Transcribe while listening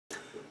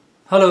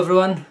Hello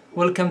everyone,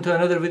 welcome to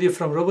another video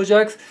from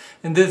RoboJax.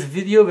 In this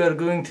video we are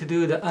going to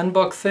do the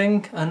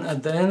unboxing, and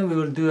at the end we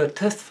will do a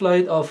test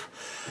flight of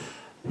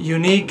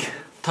Yuneec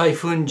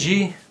Typhoon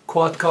G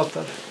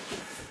quadcopter.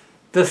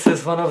 This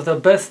is one of the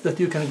best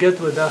that you can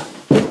get with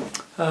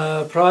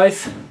the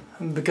price,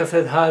 because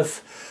it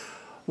has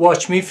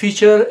watch me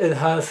feature, it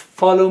has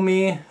follow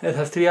me, it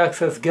has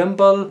 3-axis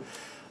gimbal,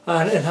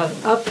 and it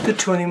has up to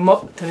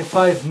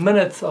 25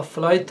 minutes of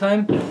flight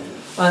time.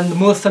 And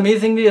most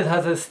amazingly, it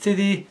has a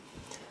steady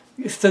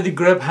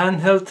grip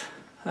handheld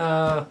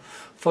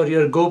for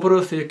your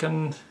GoPro, so you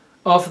can,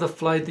 off the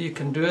flight you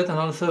can do it. And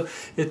also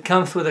it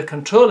comes with a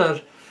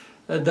controller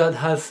that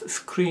has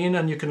screen,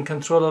 and you can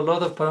control a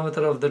lot of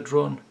parameters of the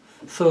drone.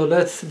 So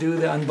let's do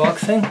the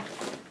unboxing.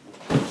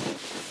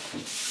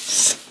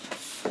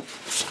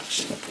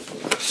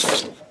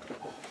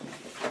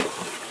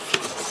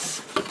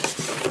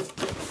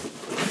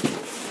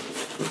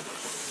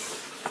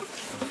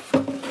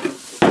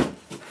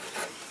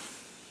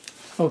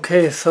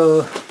 Okay,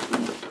 so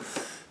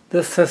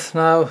this is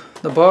now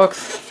the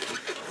box.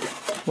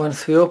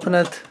 Once we open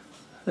it,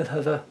 it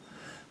has a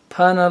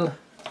panel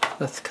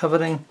that's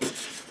covering.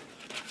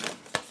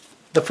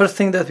 The first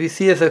thing that we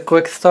see is a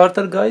quick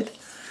starter guide,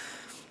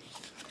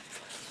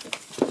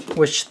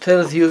 which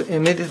tells you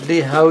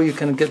immediately how you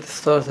can get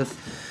started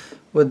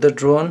with the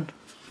drone.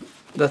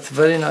 That's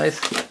very nice.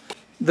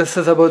 This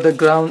is about the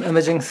ground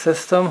imaging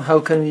system. How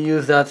can we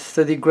use that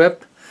steady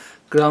grip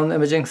ground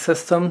imaging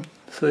system,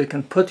 so you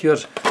can put your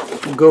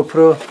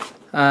GoPro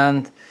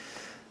and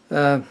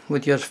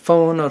with your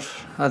phone or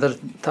other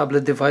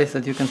tablet device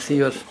that you can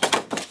see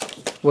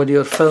what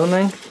you're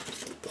filming.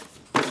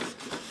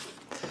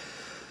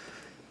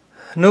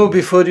 Know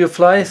before you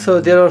fly, so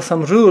there are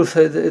some rules.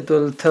 It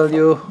will tell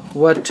you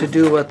what to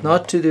do, what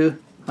not to do.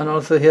 And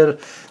also here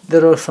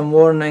there are some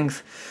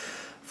warnings.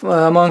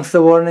 Amongst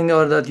the warning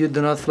are that you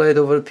do not fly it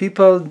over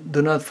people,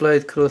 do not fly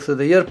it close to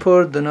the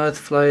airport, do not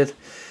fly it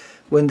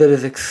when there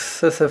is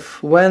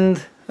excessive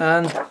wind,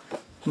 and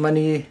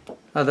many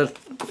other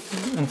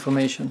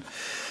information.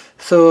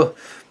 So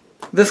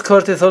this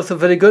card is also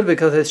very good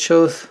because it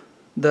shows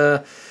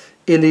the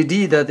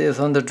LED that is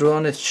on the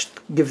drone. It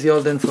gives you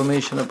all the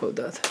information about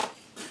that.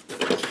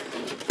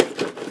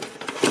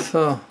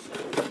 So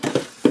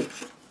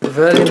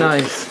very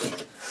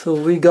nice. So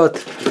we got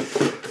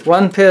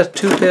 1 pair,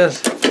 2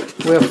 pairs,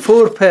 we have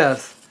 4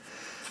 pairs,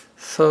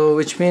 so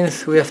which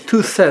means we have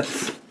 2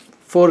 sets.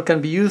 4 can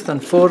be used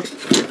and 4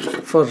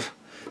 for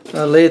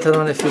later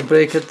on if you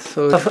break it.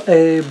 So we have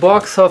a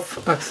box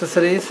of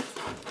accessories.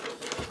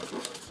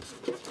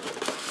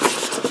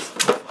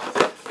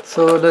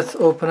 So let's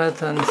open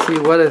it and see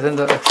what is in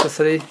the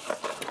accessory.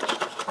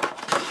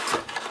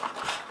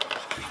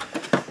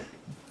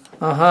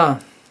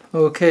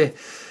 Okay,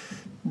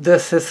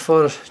 this is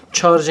for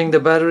charging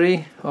the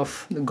battery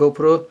of the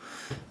GoPro,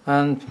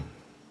 and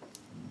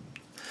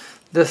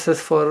this is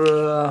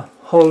for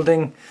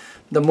holding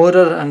the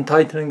motor and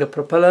tightening the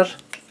propeller.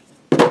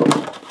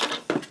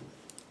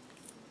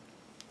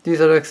 These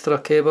are extra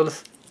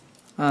cables,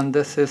 and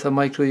this is a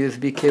micro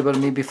USB cable,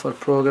 maybe for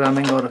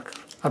programming or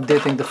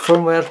updating the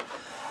firmware,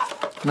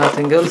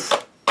 nothing else.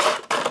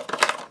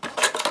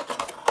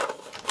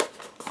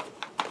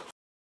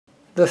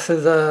 This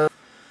is a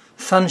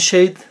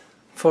sunshade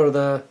for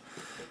the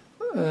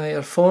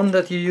your phone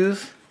that you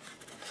use,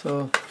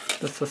 so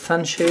that's a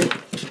sunshade.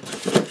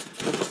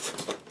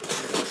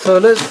 So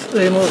let's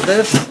remove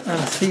this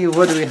and see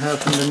what we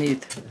have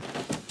underneath.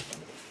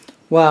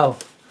 Wow,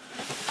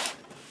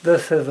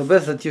 this is the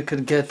best that you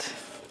could get.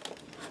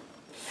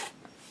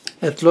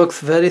 It looks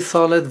very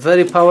solid,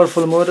 very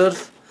powerful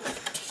motors,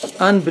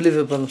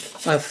 unbelievable.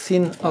 I've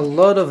seen a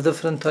lot of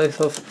different types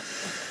of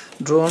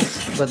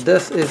drones, but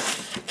this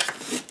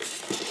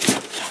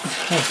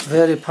has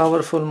very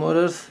powerful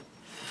motors.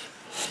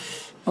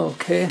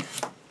 Okay,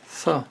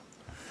 so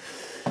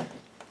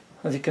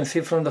as you can see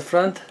from the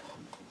front,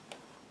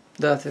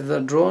 that is the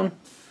drone.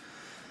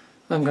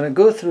 I'm gonna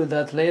go through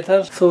that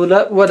later. So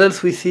what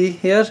else we see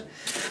here?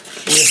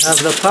 We have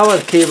the power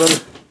cable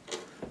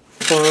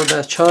for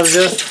the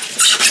charger.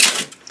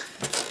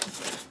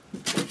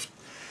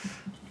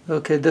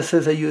 Okay, this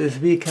is a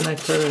USB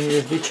connector and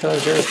USB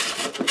charger.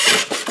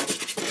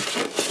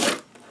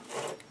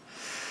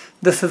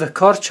 This is a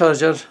car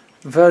charger,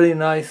 very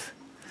nice,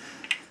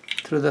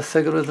 through the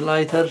cigarette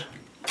lighter.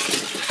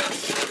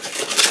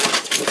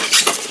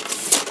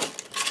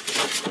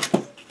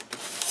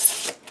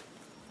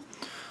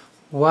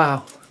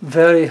 Wow,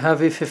 very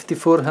heavy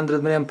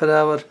 5400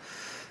 mAh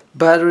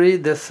battery.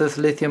 This is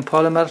lithium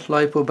polymer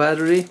LiPo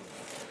battery.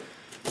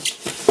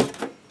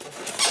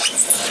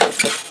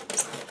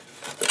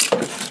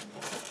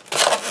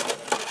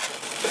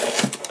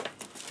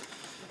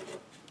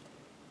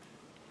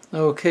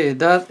 Okay,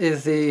 that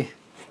is the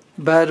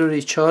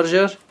battery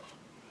charger.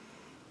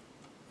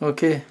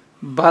 Okay,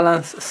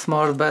 balance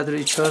smart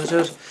battery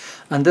charger,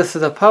 and this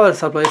is a power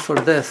supply for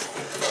this.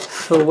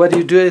 So what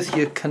you do is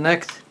you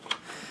connect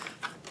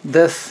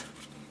this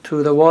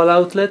to the wall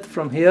outlet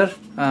from here,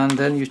 and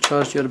then you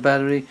charge your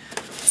battery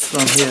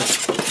from here.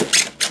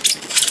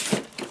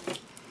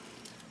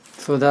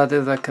 So that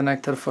is a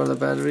connector for the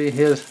battery.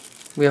 Here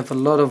we have a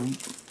lot of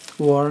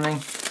warning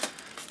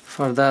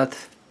for that.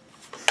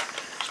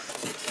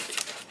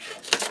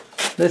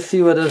 Let's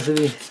see what else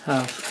we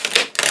have.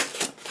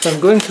 So I'm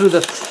going through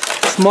the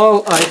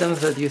small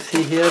items that you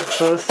see here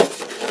first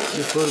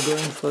before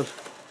going for...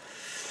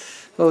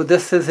 Oh,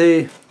 this is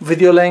a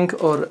video link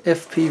or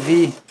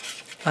FPV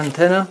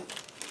antenna.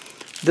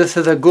 This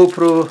is a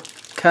GoPro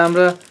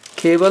camera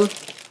cable.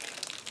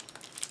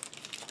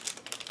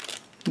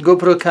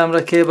 GoPro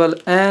camera cable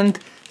and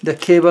the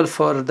cable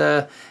for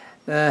the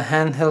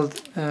handheld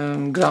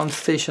ground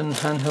station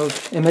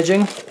handheld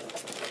imaging.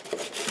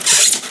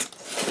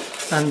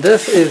 And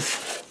this is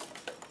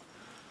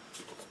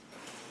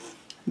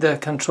the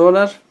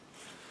controller.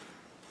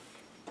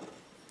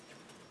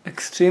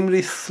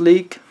 Extremely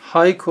sleek,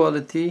 high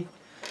quality,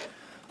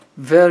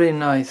 very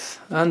nice,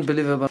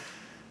 unbelievable,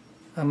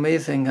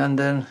 amazing. And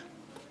then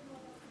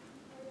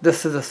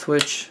this is a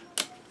switch.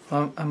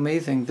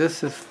 Amazing,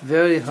 this is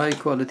very high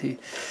quality.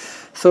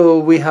 So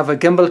we have a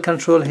gimbal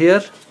control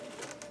here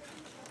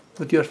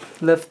with your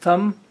left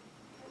thumb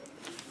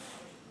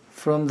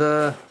from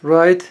the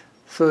right,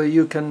 so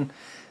you can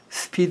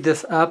speed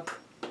this up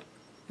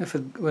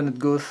when it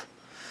goes.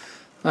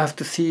 I have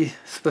to see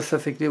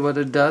specifically what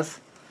it does.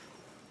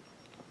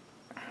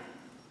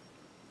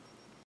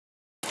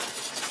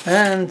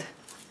 And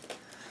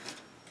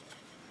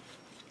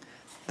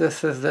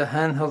this is the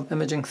handheld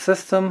imaging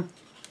system.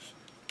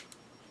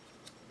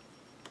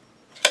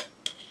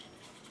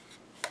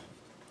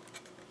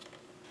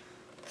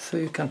 So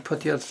you can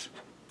put your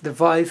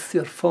device,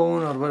 your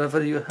phone or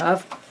whatever you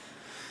have,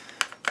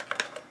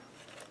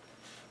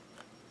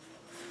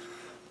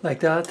 like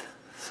that.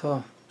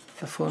 So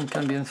the phone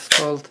can be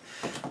installed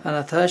and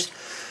attached.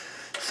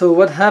 So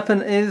what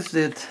happened is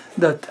that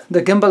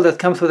the gimbal that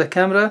comes with the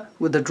camera,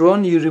 with the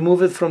drone, you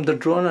remove it from the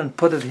drone and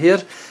put it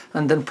here,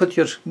 and then put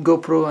your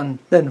GoPro and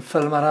then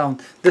film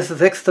around. This is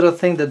extra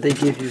thing that they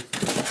give you.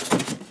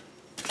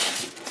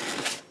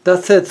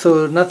 That's it,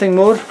 so nothing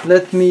more.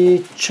 Let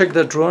me check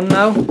the drone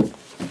now.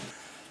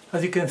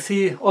 As you can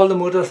see, all the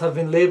motors have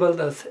been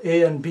labeled as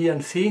A and B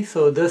and C.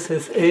 So this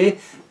is A,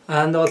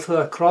 and also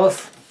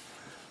across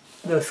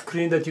the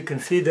screen that you can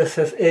see, this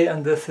is A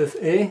and this is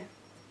A.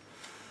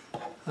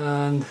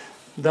 And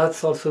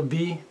that's also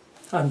B,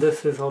 and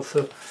this is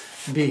also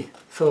B.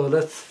 So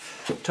let's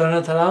turn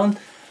it around.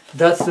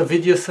 That's the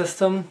video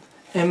system,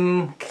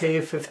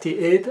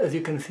 MK58, as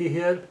you can see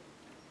here.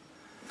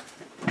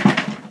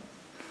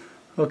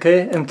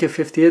 Okay,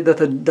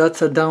 MK58,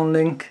 that's a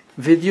downlink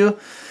video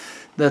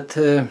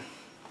that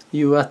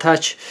you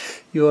attach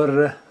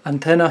your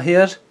antenna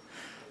here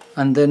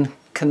and then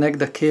connect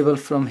the cable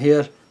from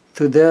here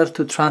to there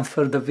to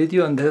transfer the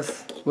video, and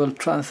this will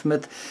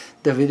transmit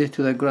the video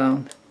to the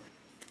ground.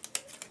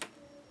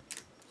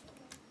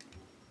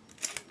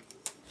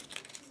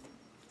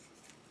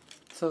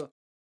 So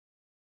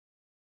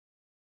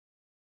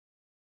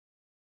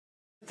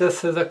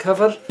this is a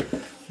cover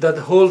that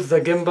holds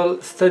the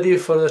gimbal steady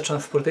for the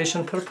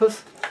transportation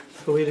purpose.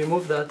 So we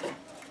remove that.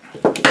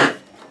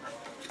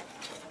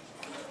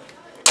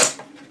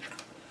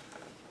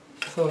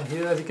 So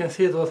here, as you can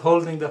see, it was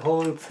holding the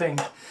whole thing.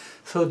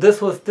 So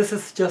this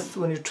is just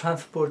when you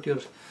transport your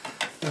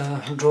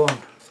drone.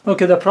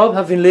 Okay, the probe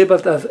have been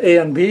labeled as A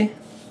and B.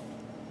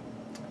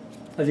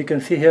 As you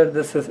can see here,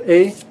 this is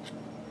A,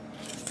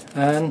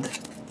 and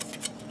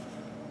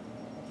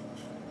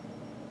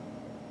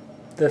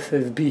this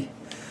is B.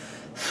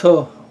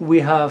 So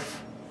we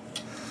have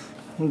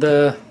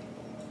the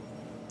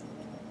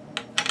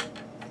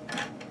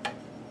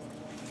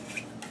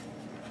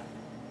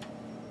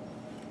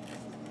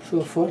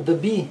so for the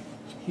B,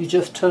 you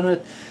just turn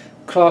it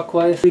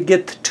clockwise. We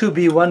get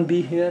 2B,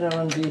 1B here and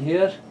 1B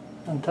here,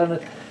 and turn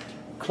it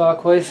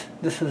clockwise.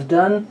 This is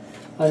done,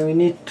 and we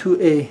need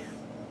 2A.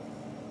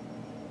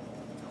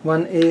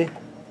 1A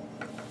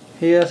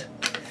here.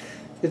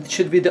 It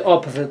should be the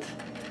opposite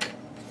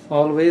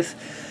always.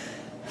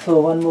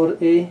 So one more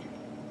A,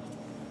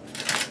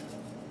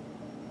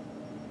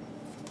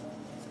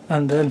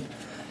 and then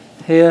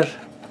here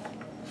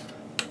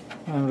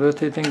I'm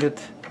rotating it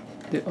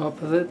the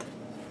opposite.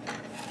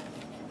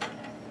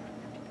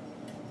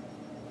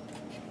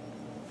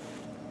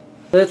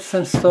 Let's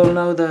install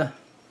now the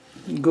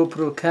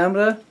GoPro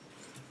camera.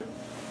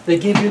 They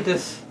give you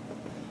this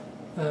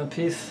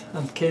piece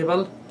and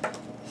cable.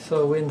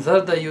 So we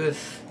insert the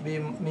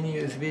mini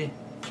USB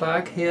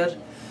plug here,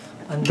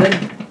 and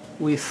then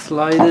we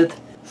slide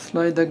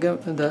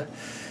the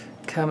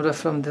camera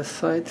from this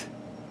side.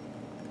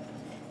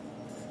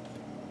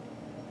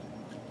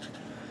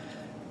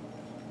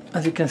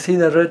 As you can see,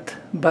 the red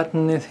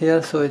button is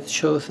here, so it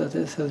shows that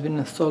this has been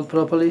installed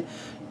properly.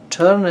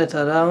 Turn it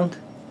around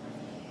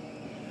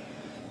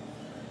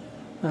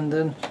and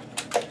then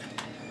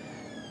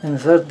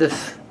insert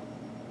this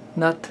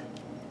nut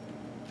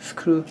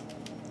screw.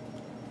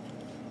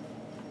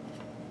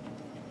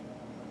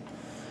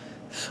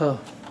 So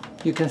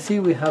you can see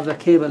we have the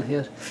cable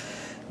here.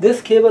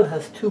 This cable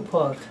has two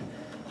parts.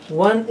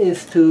 One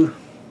is to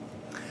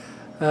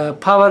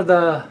power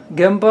the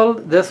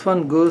gimbal. This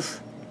one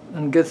goes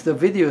and gets the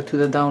video to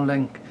the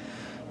downlink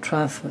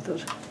transmitter.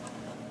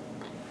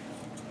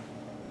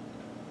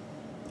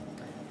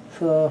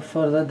 So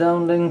for the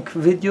downlink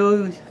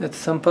video, it's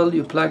simple.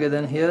 You plug it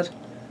in here.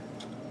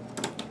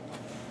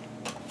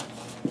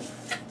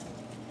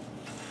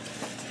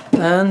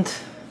 And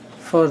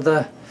for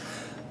the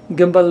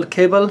gimbal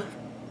cable,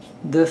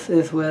 this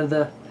is where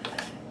the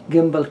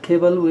gimbal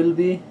cable will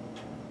be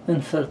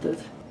inserted.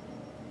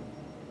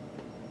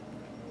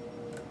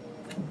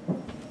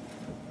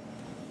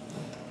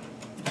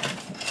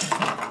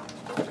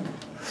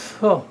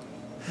 So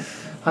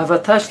I've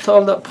attached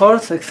all the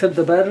parts except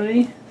the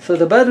battery. So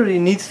the battery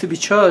needs to be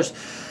charged,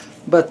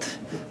 but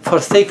for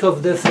sake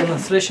of this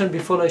demonstration,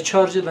 before I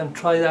charge it and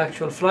try the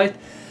actual flight,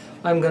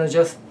 I'm gonna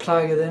just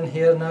plug it in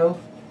here now.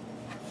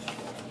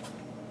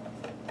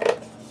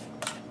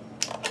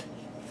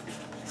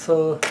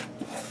 So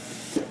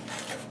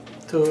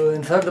to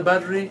insert the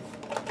battery,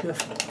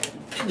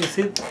 you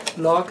see it,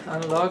 locked,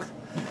 unlocked.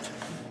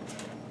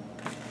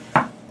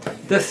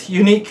 This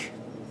Yuneec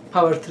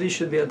Power 3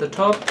 should be at the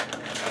top.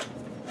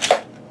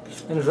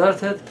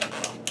 Insert it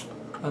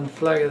and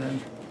plug it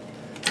in.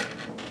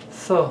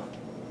 So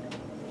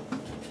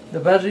the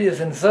battery is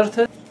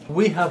inserted.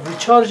 We have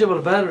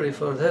rechargeable battery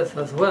for this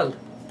as well.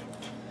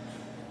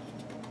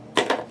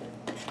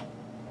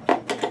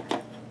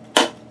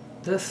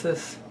 This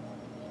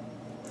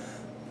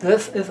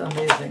is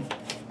amazing.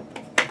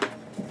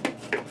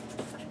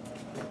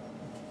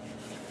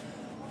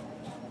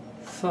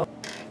 So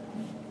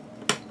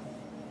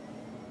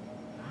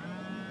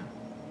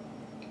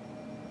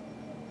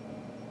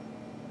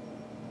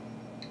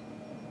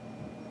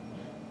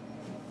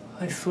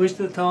I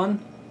switched it on.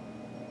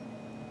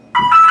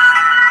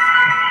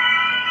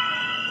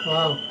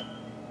 Wow.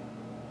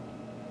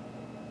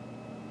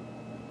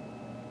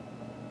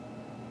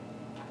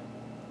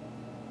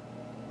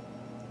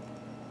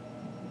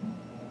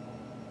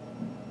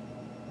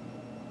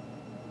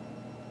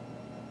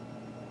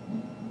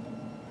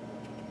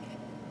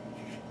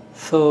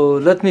 So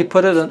let me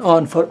put it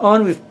on. For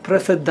on, we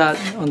press it that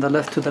on the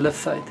left to the left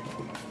side.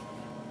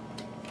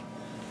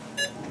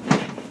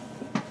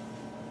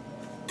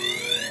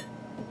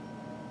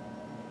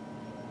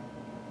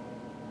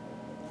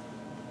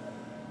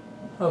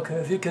 Okay,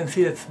 as you can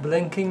see, it's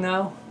blinking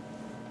now.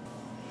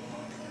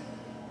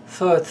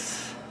 So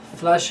it's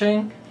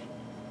flashing.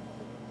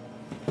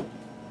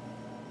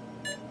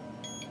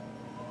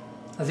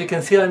 As you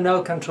can see, I'm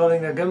now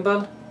controlling the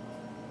gimbal.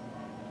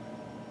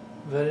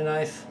 Very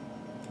nice.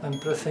 I'm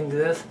pressing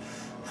this.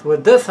 So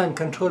with this, I'm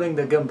controlling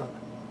the gimbal.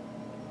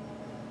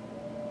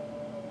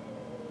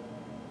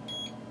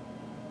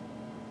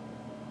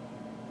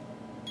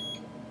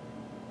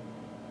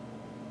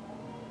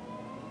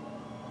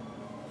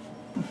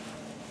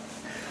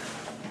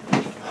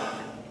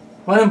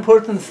 One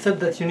important step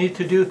that you need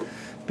to do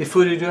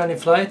before you do any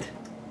flight,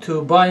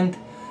 to bind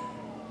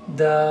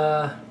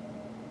the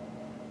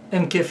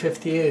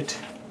MK58.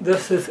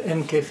 This is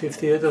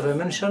MK58 as I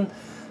mentioned.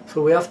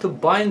 So we have to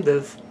bind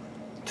this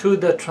to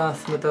the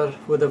transmitter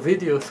with a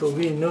video, so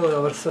we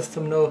know, our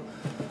system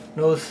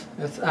knows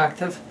it's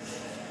active.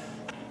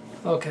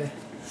 Okay,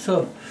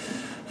 so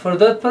for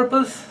that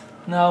purpose,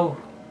 now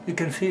you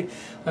can see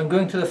I'm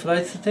going to the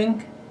flight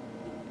setting.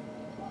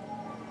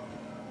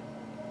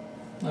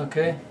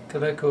 Okay,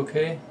 click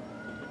OK,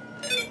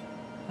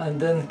 and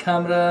then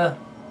camera,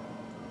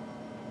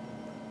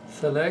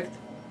 select.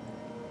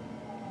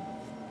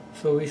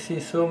 So we see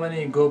so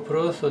many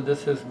GoPro, so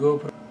this is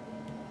GoPro.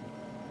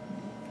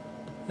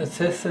 It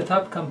says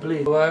setup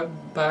complete. Go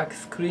back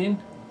screen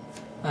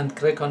and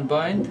click on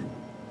bind.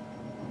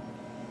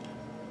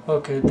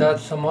 Okay,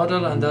 that's a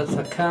model and that's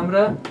a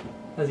camera,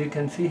 as you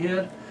can see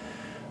here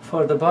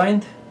for the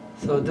bind.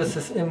 So this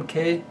is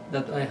MK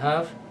that I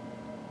have.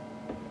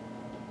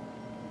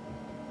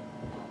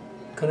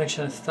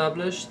 Connection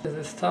established. Is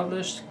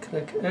established.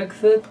 Click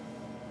exit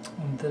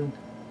and then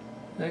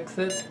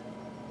exit.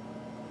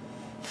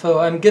 So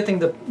I'm getting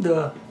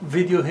the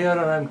video here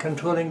and I'm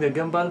controlling the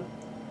gimbal.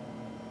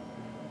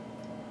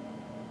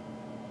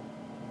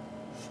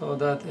 So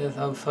that is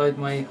outside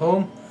my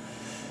home,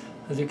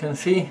 as you can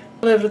see.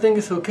 Everything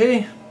is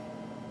okay.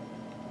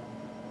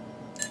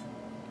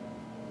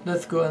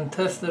 Let's go and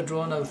test the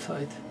drone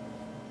outside.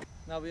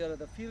 Now we are at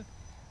the field.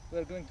 We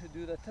are going to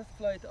do the test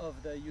flight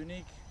of the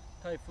Yuneec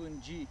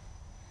Typhoon G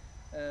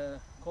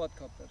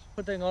quadcopter.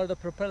 Putting all the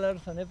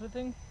propellers and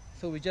everything.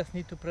 So we just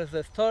need to press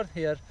the start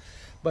here.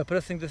 By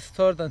pressing the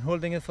start and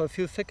holding it for a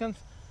few seconds,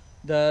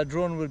 the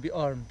drone will be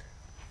armed.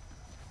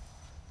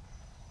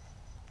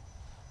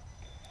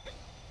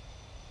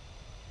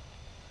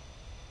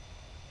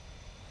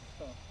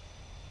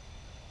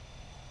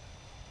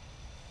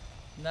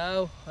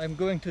 Now I'm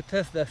going to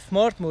test the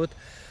smart mode.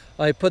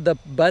 I put the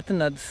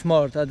button at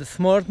smart. At the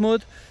smart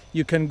mode,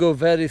 you can go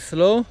very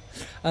slow,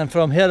 and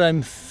from here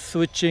I'm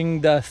switching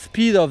the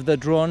speed of the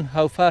drone,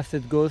 how fast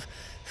it goes.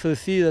 So you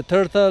see the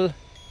turtle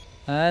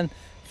and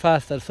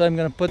faster. So I'm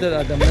going to put it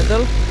at the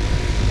middle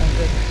and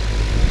then